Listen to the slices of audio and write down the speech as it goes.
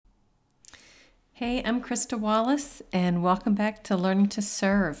Hey, I'm Krista Wallace, and welcome back to Learning to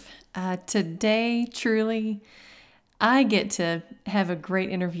Serve. Today, truly, I get to have a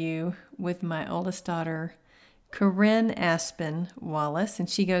great interview with my oldest daughter, Corinne Aspen Wallace, and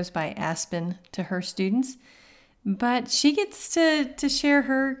she goes by Aspen to her students. But she gets to share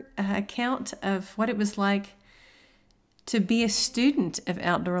her account of what it was like to be a student of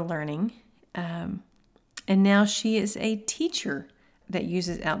outdoor learning. And now she is a teacher that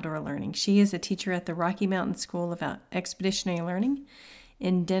uses outdoor learning. She is a teacher at the Rocky Mountain School of Expeditionary Learning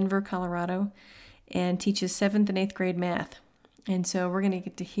in Denver, Colorado, and teaches 7th and 8th grade math. And so we're going to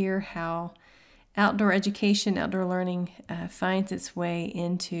get to hear how outdoor education, outdoor learning finds its way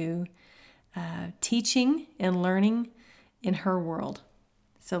into teaching and learning in her world.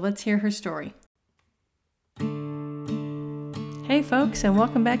 So let's hear her story. Hey folks, and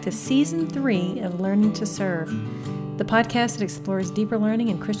welcome back to Season 3 of Learning to Serve, the podcast that explores deeper learning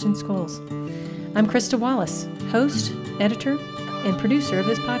in Christian schools. I'm Krista Wallace, host, editor, and producer of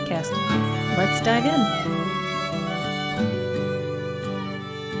this podcast. Let's dive in.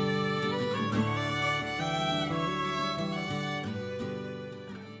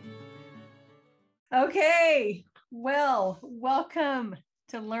 Okay, well, welcome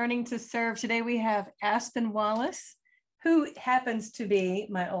to Learning to Serve. Today we have Aspen Wallace, who happens to be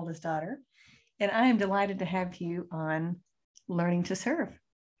my oldest daughter. And I am delighted to have you on Learning to Serve.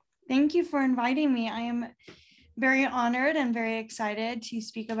 Thank you for inviting me. I am very honored and very excited to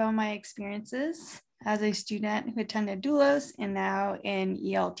speak about my experiences as a student who attended Doulos and now an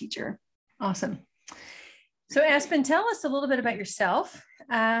EL teacher. Awesome. So Aspen, tell us a little bit about yourself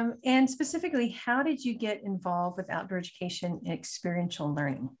and specifically, how did you get involved with outdoor education and experiential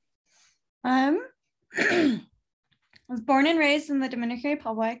learning? I was born and raised in the Dominican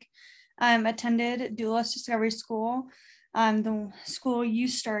Republic. Attended Doulos Discovery School, the school you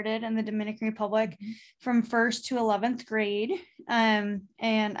started in the Dominican Republic from 1st to 11th grade. And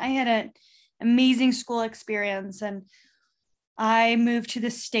I had an amazing school experience. And I moved to the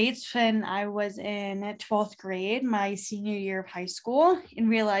States when I was in 12th grade, my senior year of high school, and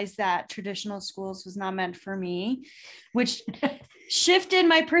realized that traditional schools was not meant for me, which shifted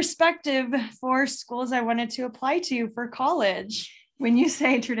my perspective for schools I wanted to apply to for college. When you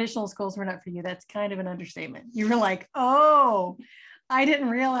say traditional schools were not for you, that's kind of an understatement. You were like, oh, I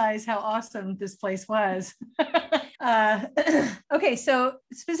didn't realize how awesome this place was. Okay, so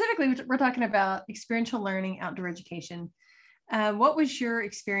specifically, we're talking about experiential learning, outdoor education. What was your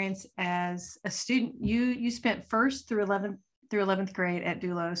experience as a student? You spent 1st through 11th grade at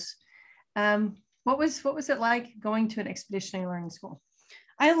Doulos. What was it like going to an expeditionary learning school?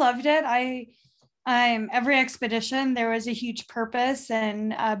 I loved it. Every expedition, there was a huge purpose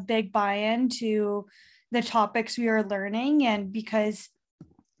and a big buy-in to the topics we were learning. And because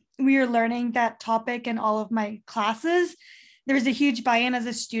we were learning that topic in all of my classes, there was a huge buy-in as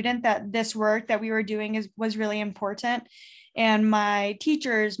a student that this work that we were doing was really important. And my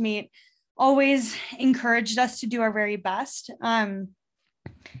teachers always encouraged us to do our very best. And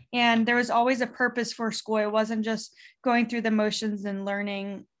there was always a purpose for school. It wasn't just going through the motions and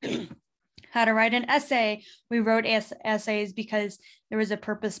learning how to write an essay. We wrote essays because there was a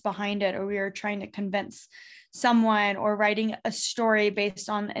purpose behind it, or we were trying to convince someone, or writing a story based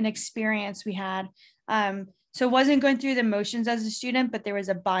on an experience we had. So it wasn't going through the motions as a student, but there was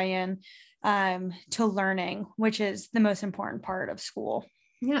a buy-in to learning, which is the most important part of school.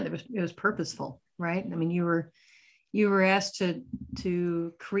 Yeah, it was purposeful, right? I mean, you were asked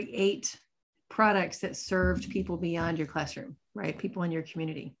to create products that served people beyond your classroom, right? People in your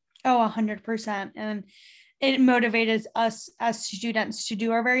community. Oh, 100%. And it motivated us as students to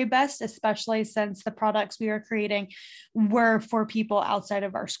do our very best, especially since the products we were creating were for people outside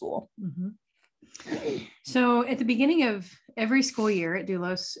of our school. Mm-hmm. So at the beginning of every school year at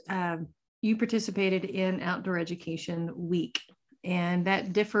Doulos, you participated in Outdoor Education Week, and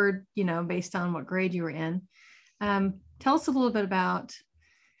that differed, based on what grade you were in. Tell us a little bit about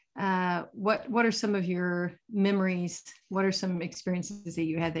what are some of your memories? What are some experiences that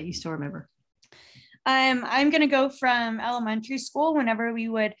you had that you still remember? I'm going to go from elementary school. Whenever we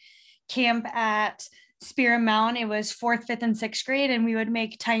would camp at Spirit Mountain, it was 4th, 5th, and 6th grade, and we would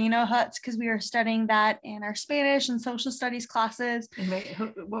make Taino huts because we were studying that in our Spanish and social studies classes. And wait,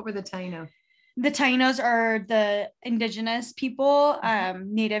 what were the Taino? The Tainos are the indigenous people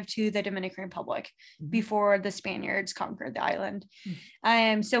native to the Dominican Republic before the Spaniards conquered the island.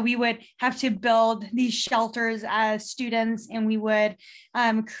 So we would have to build these shelters as students, and we would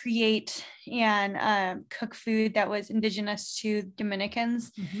create and cook food that was indigenous to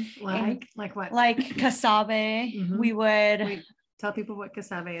Dominicans. Like what? Like cassave. We would Tell people what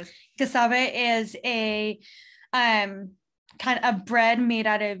cassava is. Cassava is a kind of bread made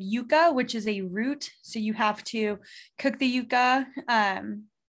out of yucca, which is a root. So you have to cook the yucca.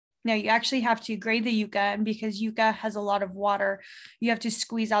 No, you actually have to grate the yucca, and because yucca has a lot of water, you have to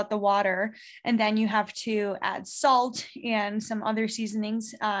squeeze out the water, and then you have to add salt and some other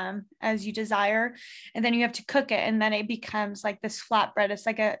seasonings as you desire, and then you have to cook it, and then it becomes like this flatbread. It's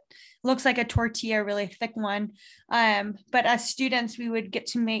like looks like a tortilla, really thick one. But as students, we would get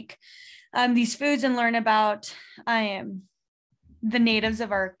to make these foods and learn about the natives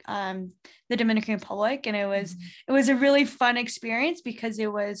of our the Dominican Republic, and it was a really fun experience because it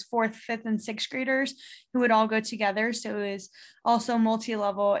was 4th, 5th, and 6th graders who would all go together. So it was also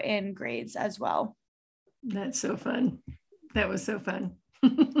multi-level in grades as well. That's so fun. That was so fun.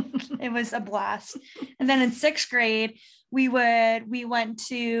 It was a blast. And then in 6th grade, we went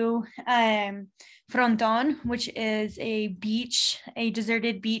to Fronton, which is a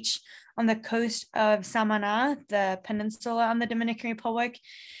deserted beach on the coast of Samana, the peninsula on the Dominican Republic.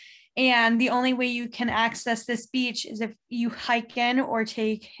 And the only way you can access this beach is if you hike in or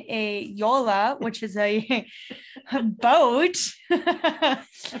take a yola, which is a boat, a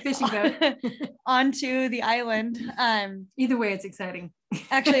fishing boat, onto the island. Either way, it's exciting.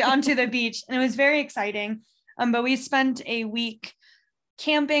 Actually, onto the beach. And it was very exciting. But we spent a week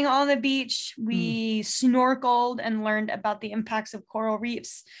camping on the beach. We snorkeled and learned about the impacts of coral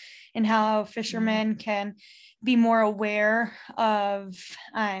reefs and how fishermen can be more aware of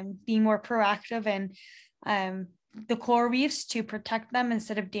being more proactive and the coral reefs to protect them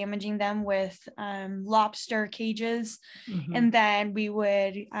instead of damaging them with lobster cages. And then we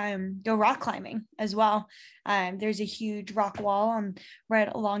would go rock climbing as well. There's a huge rock wall right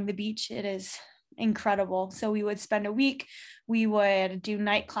along the beach. It is incredible. So we would spend a week, we would do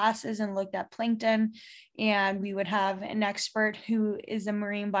night classes and looked at plankton, and we would have an expert who is a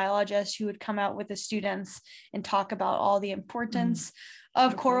marine biologist who would come out with the students and talk about all the importance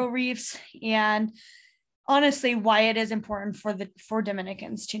of coral reefs and honestly why it is important for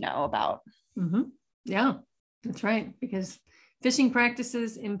Dominicans to know about. Yeah, that's right, because fishing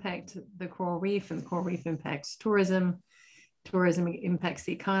practices impact the coral reef, and the coral reef impacts tourism impacts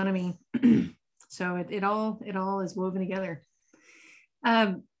the economy. So it all is woven together.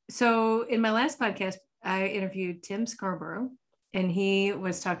 So in my last podcast, I interviewed Tim Scarborough, and he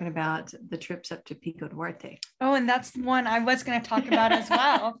was talking about the trips up to Pico Duarte. Oh, and that's one I was going to talk about as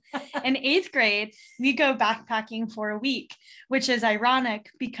well. In 8th grade, we go backpacking for a week, which is ironic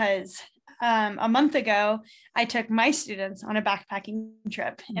because a month ago, I took my students on a backpacking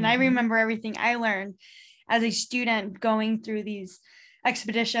trip, and I remember everything I learned as a student going through these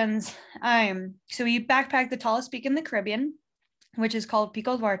expeditions. So we backpacked the tallest peak in the Caribbean, which is called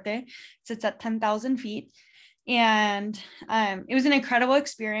Pico Duarte. It sits at 10,000 feet. And it was an incredible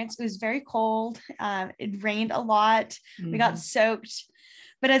experience. It was very cold. It rained a lot. We got soaked.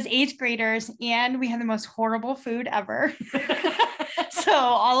 But as 8th graders, and we had the most horrible food ever. So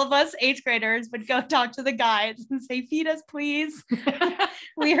all of us 8th graders would go talk to the guides and say, feed us, please.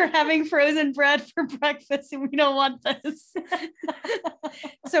 We are having frozen bread for breakfast and we don't want this.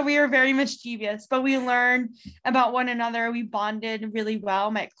 So we were very mischievous, but we learned about one another. We bonded really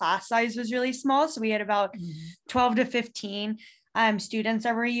well. My class size was really small. So we had about 12 to 15 students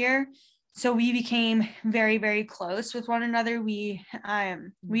every year. So we became very, very close with one another. We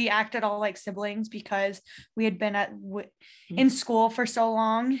acted all like siblings because we had been in school for so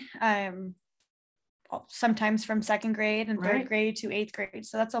long, sometimes from 2nd grade and 3rd grade to 8th grade.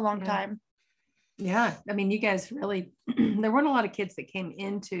 So that's a long time. Yeah. I mean, you guys really, there weren't a lot of kids that came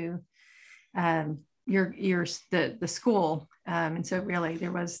into the school. And so really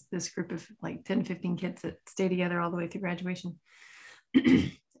there was this group of like 10, 15 kids that stayed together all the way through graduation.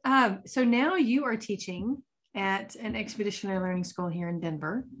 So now you are teaching at an expeditionary learning school here in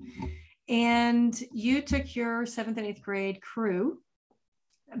Denver, and you took your 7th and 8th grade crew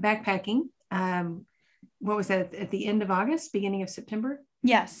backpacking. What was that, at the end of August, beginning of September?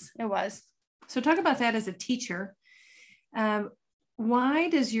 Yes, it was. So talk about that as a teacher. Why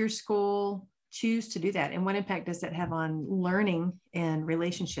does your school choose to do that, and what impact does that have on learning and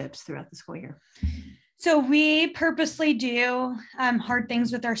relationships throughout the school year? So we purposely do hard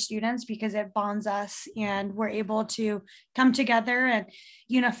things with our students because it bonds us, and we're able to come together and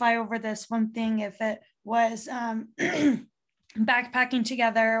unify over this one thing. If it was backpacking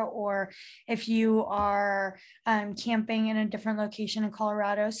together, or if you are camping in a different location in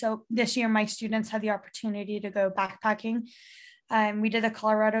Colorado. So this year, my students had the opportunity to go backpacking We did the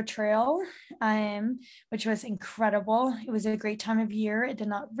Colorado Trail, which was incredible. It was a great time of year. It did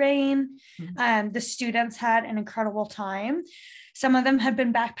not rain. The students had an incredible time. Some of them had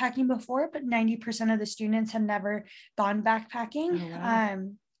been backpacking before, but 90% of the students had never gone backpacking. Oh, wow.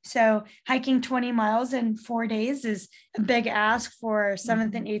 So hiking 20 miles in 4 days is a big ask for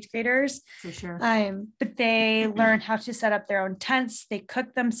 7th and 8th graders. For sure. But they learn how to set up their own tents. They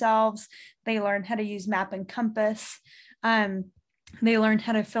cook themselves. They learn how to use map and compass. They learned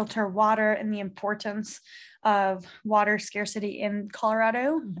how to filter water and the importance of water scarcity in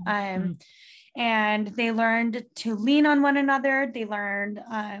Colorado. And they learned to lean on one another. They learned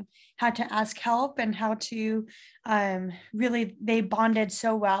how to ask help and how to really, they bonded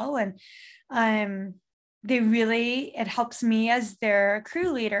so well. And it helps me as their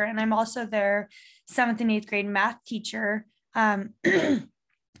crew leader. And I'm also their 7th and 8th grade math teacher.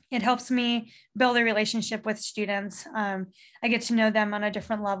 It helps me build a relationship with students. I get to know them on a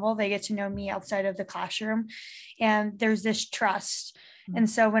different level. They get to know me outside of the classroom. And there's this trust. And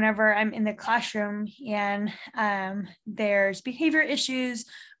so whenever I'm in the classroom and there's behavior issues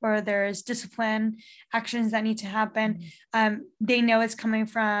or there's discipline actions that need to happen, they know it's coming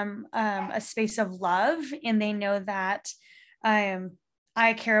from a space of love, and they know that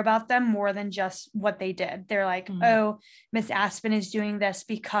I care about them more than just what they did. They're like, oh, Miss Aspen is doing this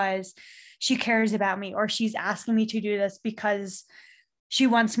because she cares about me, or she's asking me to do this because she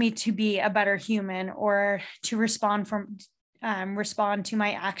wants me to be a better human, or to respond to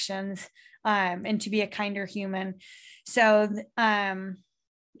my actions, and to be a kinder human. So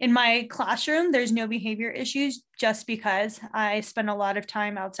in my classroom, there's no behavior issues, just because I spend a lot of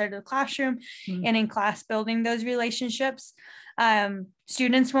time outside of the classroom and in class building those relationships.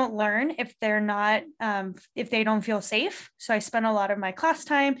 Students won't learn if if they don't feel safe. So I spend a lot of my class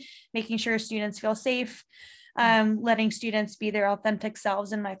time making sure students feel safe, letting students be their authentic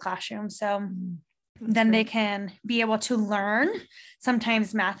selves in my classroom. So then they can be able to learn.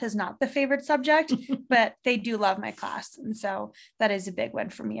 Sometimes math is not the favorite subject, but they do love my class. And so that is a big win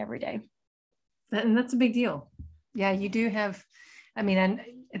for me every day. And that's a big deal. Yeah, you do have, at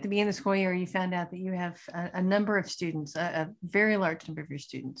the beginning of the school year, you found out that you have a number of students, a very large number of your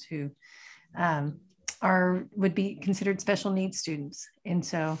students who would be considered special needs students. And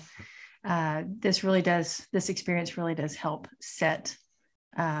so this experience really does help set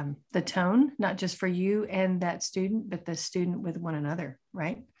the tone, not just for you and that student, but the student with one another,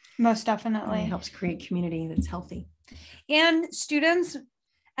 right? Most definitely. And it helps create community that's healthy. And students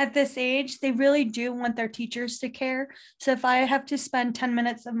at this age, they really do want their teachers to care. So if I have to spend 10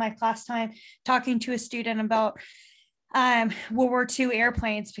 minutes of my class time talking to a student about World War II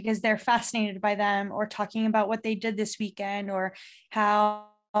airplanes because they're fascinated by them, or talking about what they did this weekend, or how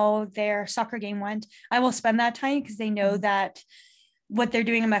their soccer game went, I will spend that time, because they know that what they're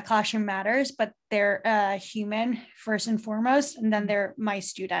doing in my classroom matters, but they're human first and foremost, and then they're my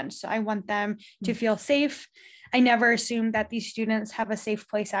students. So I want them to feel safe. I never assume that these students have a safe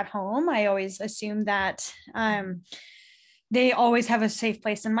place at home. I always assume that they always have a safe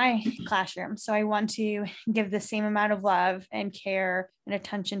place in my classroom. So I want to give the same amount of love and care and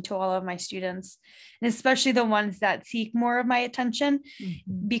attention to all of my students, and especially the ones that seek more of my attention,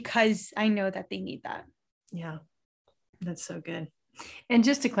 because I know that they need that. Yeah, that's so good. And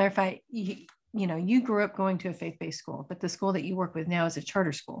just to clarify, you grew up going to a faith-based school, but the school that you work with now is a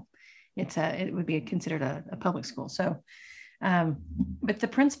charter school. It would be considered a public school. So, but the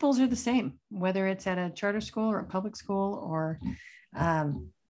principles are the same, whether it's at a charter school or a public school or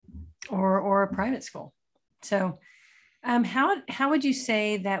a private school. So, how would you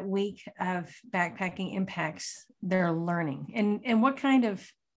say that week of backpacking impacts their learning, and what kind of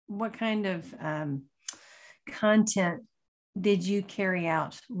content did you carry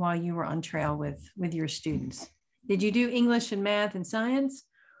out while you were on trail with your students? Did you do English and math and science,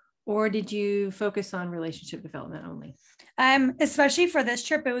 or did you focus on relationship development only? Especially for this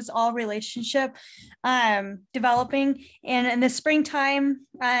trip, it was all relationship developing. And in the springtime,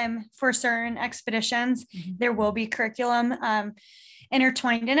 for certain expeditions, there will be curriculum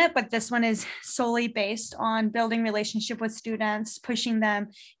intertwined in it, but this one is solely based on building relationship with students, pushing them,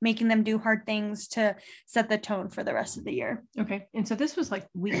 making them do hard things to set the tone for the rest of the year. Okay. And so this was like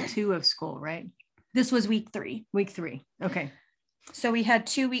week 2 of school, right? This was week 3. Week 3. Okay. So we had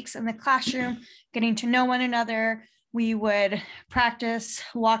 2 weeks in the classroom, getting to know one another. We would practice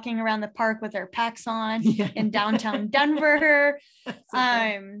walking around the park with our packs on in downtown Denver.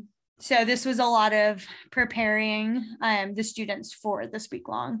 So this was a lot of preparing the students for this week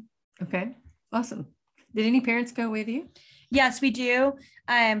long. Okay, awesome. Did any parents go with you? Yes, we do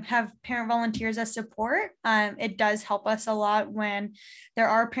have parent volunteers as support. It does help us a lot when there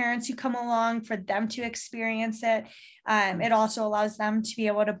are parents who come along for them to experience it. It also allows them to be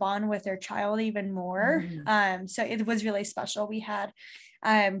able to bond with their child even more. So it was really special. We had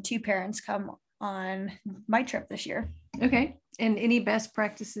two parents come on my trip this year. Okay. And any best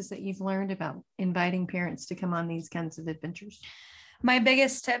practices that you've learned about inviting parents to come on these kinds of adventures? My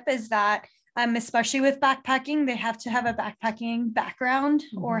biggest tip is that especially with backpacking, they have to have a backpacking background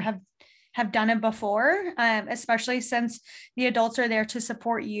or have done it before, especially since the adults are there to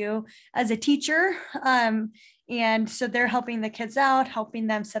support you as a teacher. And so they're helping the kids out, helping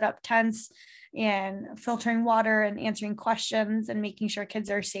them set up tents and filtering water and answering questions and making sure kids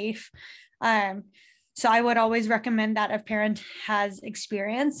are safe. So I would always recommend that if a parent has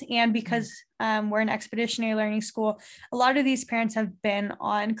experience. And because we're an expeditionary learning school, a lot of these parents have been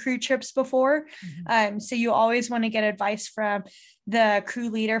on crew trips before. So you always want to get advice from the crew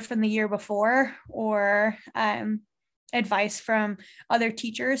leader from the year before, or advice from other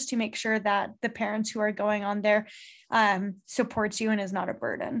teachers to make sure that the parents who are going on there supports you and is not a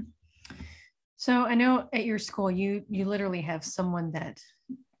burden. So I know at your school, you literally have someone that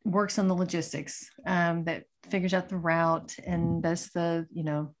works on the logistics, that figures out the route and does the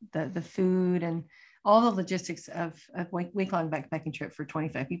food and all the logistics of a week-long backpacking trip for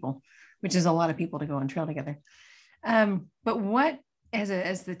 25 people, which is a lot of people to go on trail together. But what,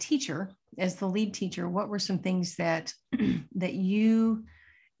 as the teacher, as the lead teacher, what were some things that that you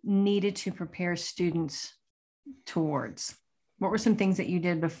needed to prepare students towards? What were some things that you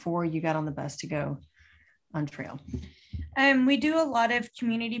did before you got on the bus to go on trail? We do a lot of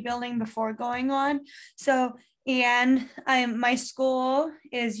community building before going on. So, and my school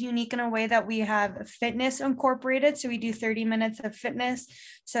is unique in a way that we have fitness incorporated. So we do 30 minutes of fitness.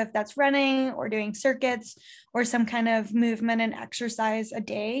 So if that's running or doing circuits or some kind of movement and exercise a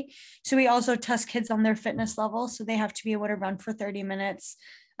day. So we also test kids on their fitness level. So they have to be able to run for 30 minutes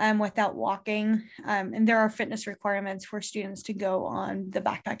without walking. And there are fitness requirements for students to go on the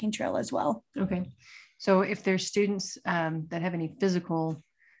backpacking trail as well. Okay. So if there's students that have any physical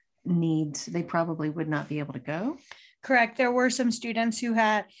needs, they probably would not be able to go. Correct. There were some students who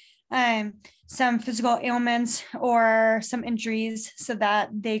had some physical ailments or some injuries so that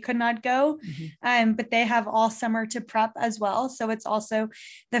they could not go. But they have all summer to prep as well. So it's also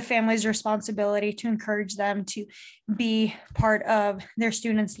the family's responsibility to encourage them to be part of their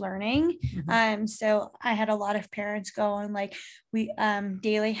students' learning. So I had a lot of parents go on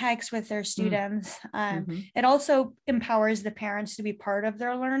daily hikes with their students. It also empowers the parents to be part of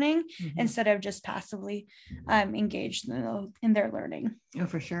their learning instead of just passively engaged in their learning. Oh,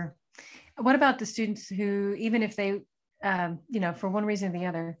 for sure. What about the students who, even if they, for one reason or the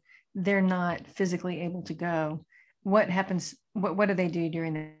other, they're not physically able to go? What happens? What do they do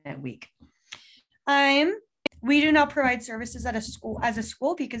during that week? We do not provide services at a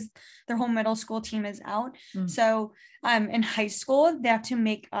school because their whole middle school team is out. So in high school, they have to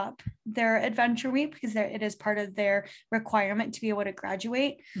make up their adventure week because it is part of their requirement to be able to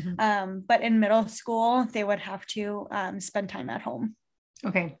graduate. But in middle school, they would have to spend time at home.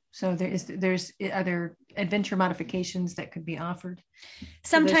 Okay, so there's other adventure modifications that could be offered.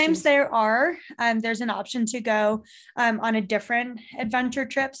 Sometimes there are. There's an option to go on a different adventure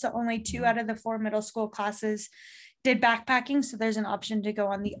trip. So only 2 out of the 4 middle school classes did backpacking. So there's an option to go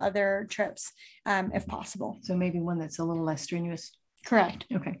on the other trips if possible. So maybe one that's a little less strenuous. Correct.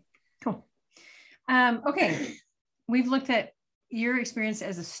 Okay, cool. Okay, we've looked at your experience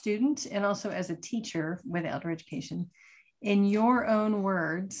as a student and also as a teacher with outdoor education. In your own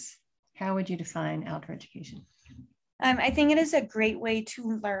words, how would you define outdoor education? I think it is a great way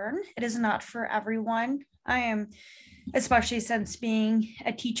to learn. It is not for everyone. I am, especially since being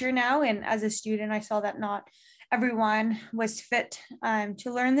a teacher now, and as a student, I saw that not everyone was fit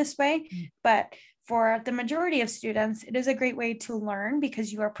to learn this way. But for the majority of students, it is a great way to learn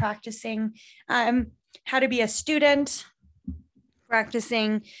because you are practicing how to be a student,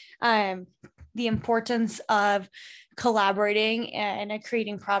 practicing the importance of collaborating and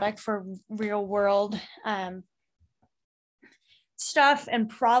creating product for real world stuff and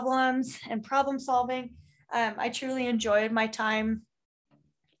problems and problem solving. I truly enjoyed my time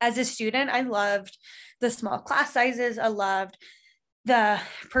as a student. I loved the small class sizes. I loved the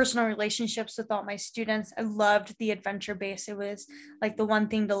personal relationships with all my students. I loved the adventure base. It was like the one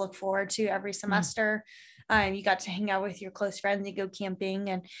thing to look forward to every semester. You got to hang out with your close friends and go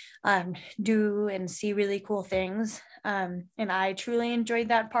camping and do and see really cool things. And I truly enjoyed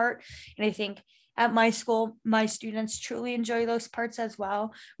that part. And I think at my school, my students truly enjoy those parts as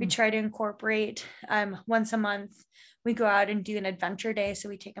well. We try to incorporate once a month, we go out and do an adventure day. So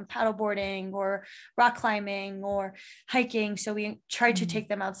we take them paddleboarding or rock climbing or hiking. So we try to take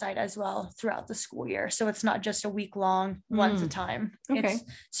them outside as well throughout the school year. So it's not just a week long, once a time. Okay. It's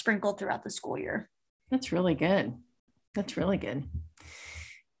sprinkled throughout the school year. That's really good. That's really good.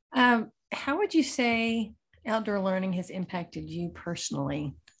 How would you say outdoor learning has impacted you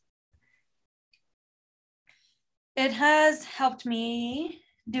personally? It has helped me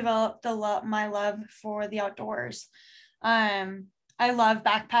develop my love for the outdoors. I love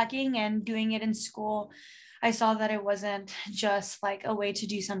backpacking and doing it in school. I saw that it wasn't just like a way to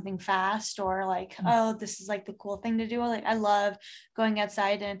do something fast or like, oh, this is like the cool thing to do. Like I love going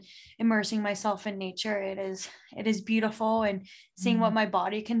outside and immersing myself in nature. It is beautiful, and seeing what my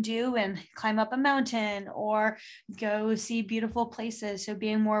body can do and climb up a mountain or go see beautiful places. So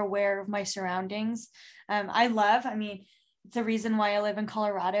being more aware of my surroundings. I mean, the reason why I live in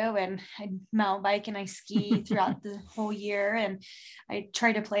Colorado, and I mountain bike and I ski throughout the whole year, and I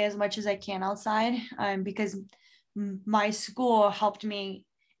try to play as much as I can outside, because my school helped me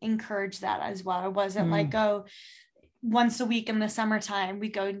encourage that as well. It wasn't like, oh, once a week in the summertime we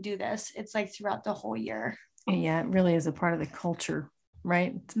go and do this. It's like throughout the whole year. Yeah, it really is a part of the culture,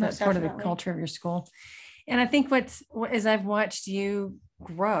 right? That's part of the culture of your school. And I think as I've watched you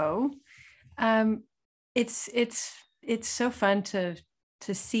grow, it's so fun to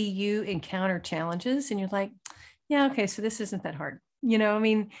see you encounter challenges and you're like, yeah, okay, so this isn't that hard. I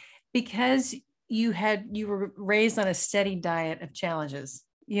mean, because you were raised on a steady diet of challenges,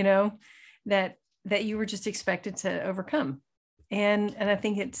 that you were just expected to overcome. And I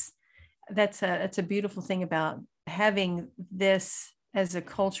think that's a beautiful thing about having this as a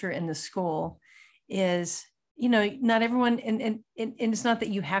culture in the school is, not everyone, and it's not that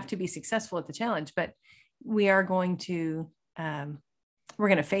you have to be successful at the challenge, but we are going to we're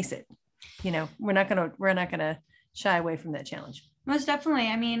going to face it. We're not going to shy away from that challenge. Most definitely.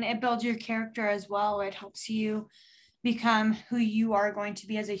 I mean, it builds your character as well. It helps you become who you are going to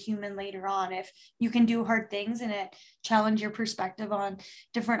be as a human later on. If you can do hard things and it challenge your perspective on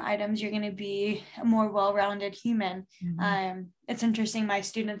different items, you're going to be a more well-rounded human. It's interesting. My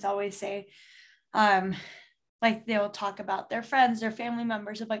students always say, like they'll talk about their friends, their family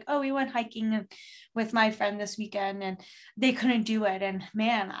members of like, oh, we went hiking with my friend this weekend and they couldn't do it. And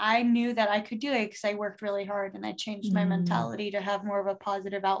man, I knew that I could do it because I worked really hard and I changed my mentality to have more of a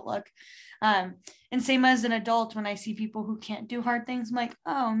positive outlook. And same as an adult, when I see people who can't do hard things, I'm like,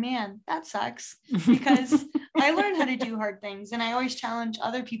 oh man, that sucks, because I learned how to do hard things. And I always challenge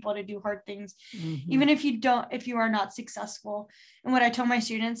other people to do hard things, even if you are not successful. And what I tell my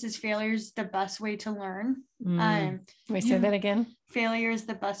students is failure is the best way to learn. Can we say that again? Failure is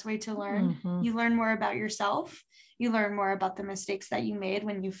the best way to learn. You learn more about yourself. You learn more about the mistakes that you made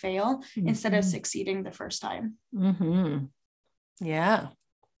when you fail instead of succeeding the first time. Yeah,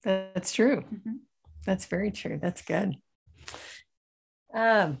 that's true. That's very true. That's good.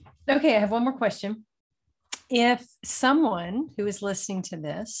 Okay, I have one more question. If someone who is listening to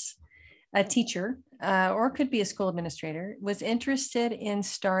this, a teacher, or could be a school administrator, was interested in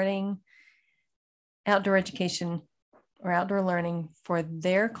starting outdoor education or outdoor learning for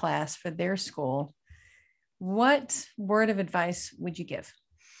their class, for their school, what word of advice would you give?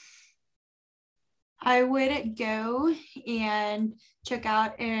 I would go and check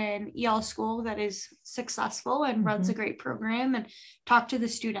out an EL school that is successful and runs a great program, and talk to the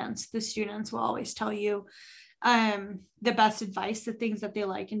students. The students will always tell you the best advice, the things that they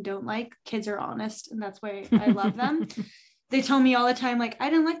like and don't like. Kids are honest, and that's why I love them. They tell me all the time, like, I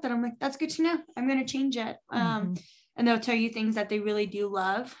didn't like that. I'm like, that's good to know. I'm going to change it. And they'll tell you things that they really do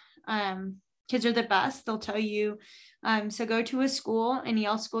love. Kids are the best. They'll tell you, so go to a school, an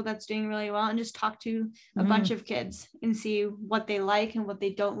EL school that's doing really well, and just talk to a bunch of kids and see what they like and what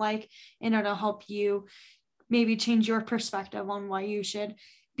they don't like. And it'll help you maybe change your perspective on why you should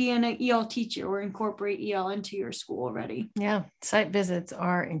be an EL teacher or incorporate EL into your school already. Yeah, site visits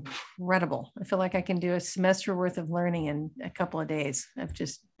are incredible. I feel like I can do a semester worth of learning in a couple of days of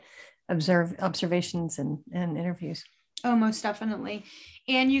just observations and interviews. Oh, most definitely.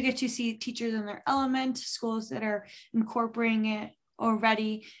 And you get to see teachers in their element, schools that are incorporating it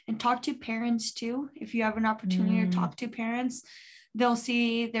already, and talk to parents too. If you have an opportunity to talk to parents, they'll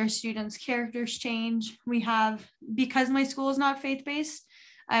see their students' characters change. Because my school is not faith-based,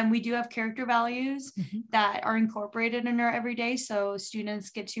 we do have character values that are incorporated in our everyday. So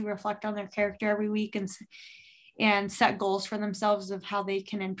students get to reflect on their character every week and set goals for themselves of how they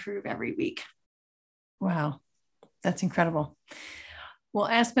can improve every week. Wow. That's incredible. Well,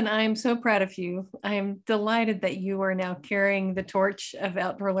 Aspen, I am so proud of you. I am delighted that you are now carrying the torch of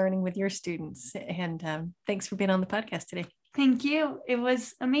outdoor learning with your students. And thanks for being on the podcast today. Thank you. It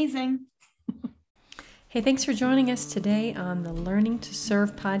was amazing. Hey, thanks for joining us today on the Learning to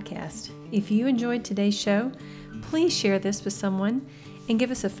Serve podcast. If you enjoyed today's show, please share this with someone and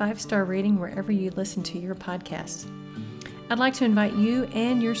give us a 5-star rating wherever you listen to your podcast. I'd like to invite you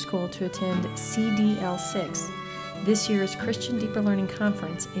and your school to attend CDL6, this year's Christian Deeper Learning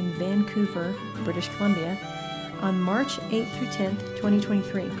Conference in Vancouver, British Columbia, on March 8th through 10th,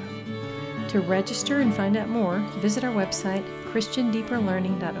 2023. To register and find out more, visit our website,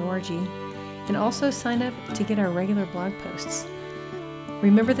 christiandeeperlearning.org, and also sign up to get our regular blog posts.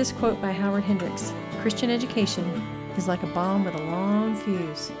 Remember this quote by Howard Hendricks: Christian education is like a bomb with a long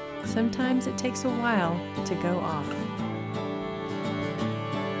fuse. Sometimes it takes a while to go off.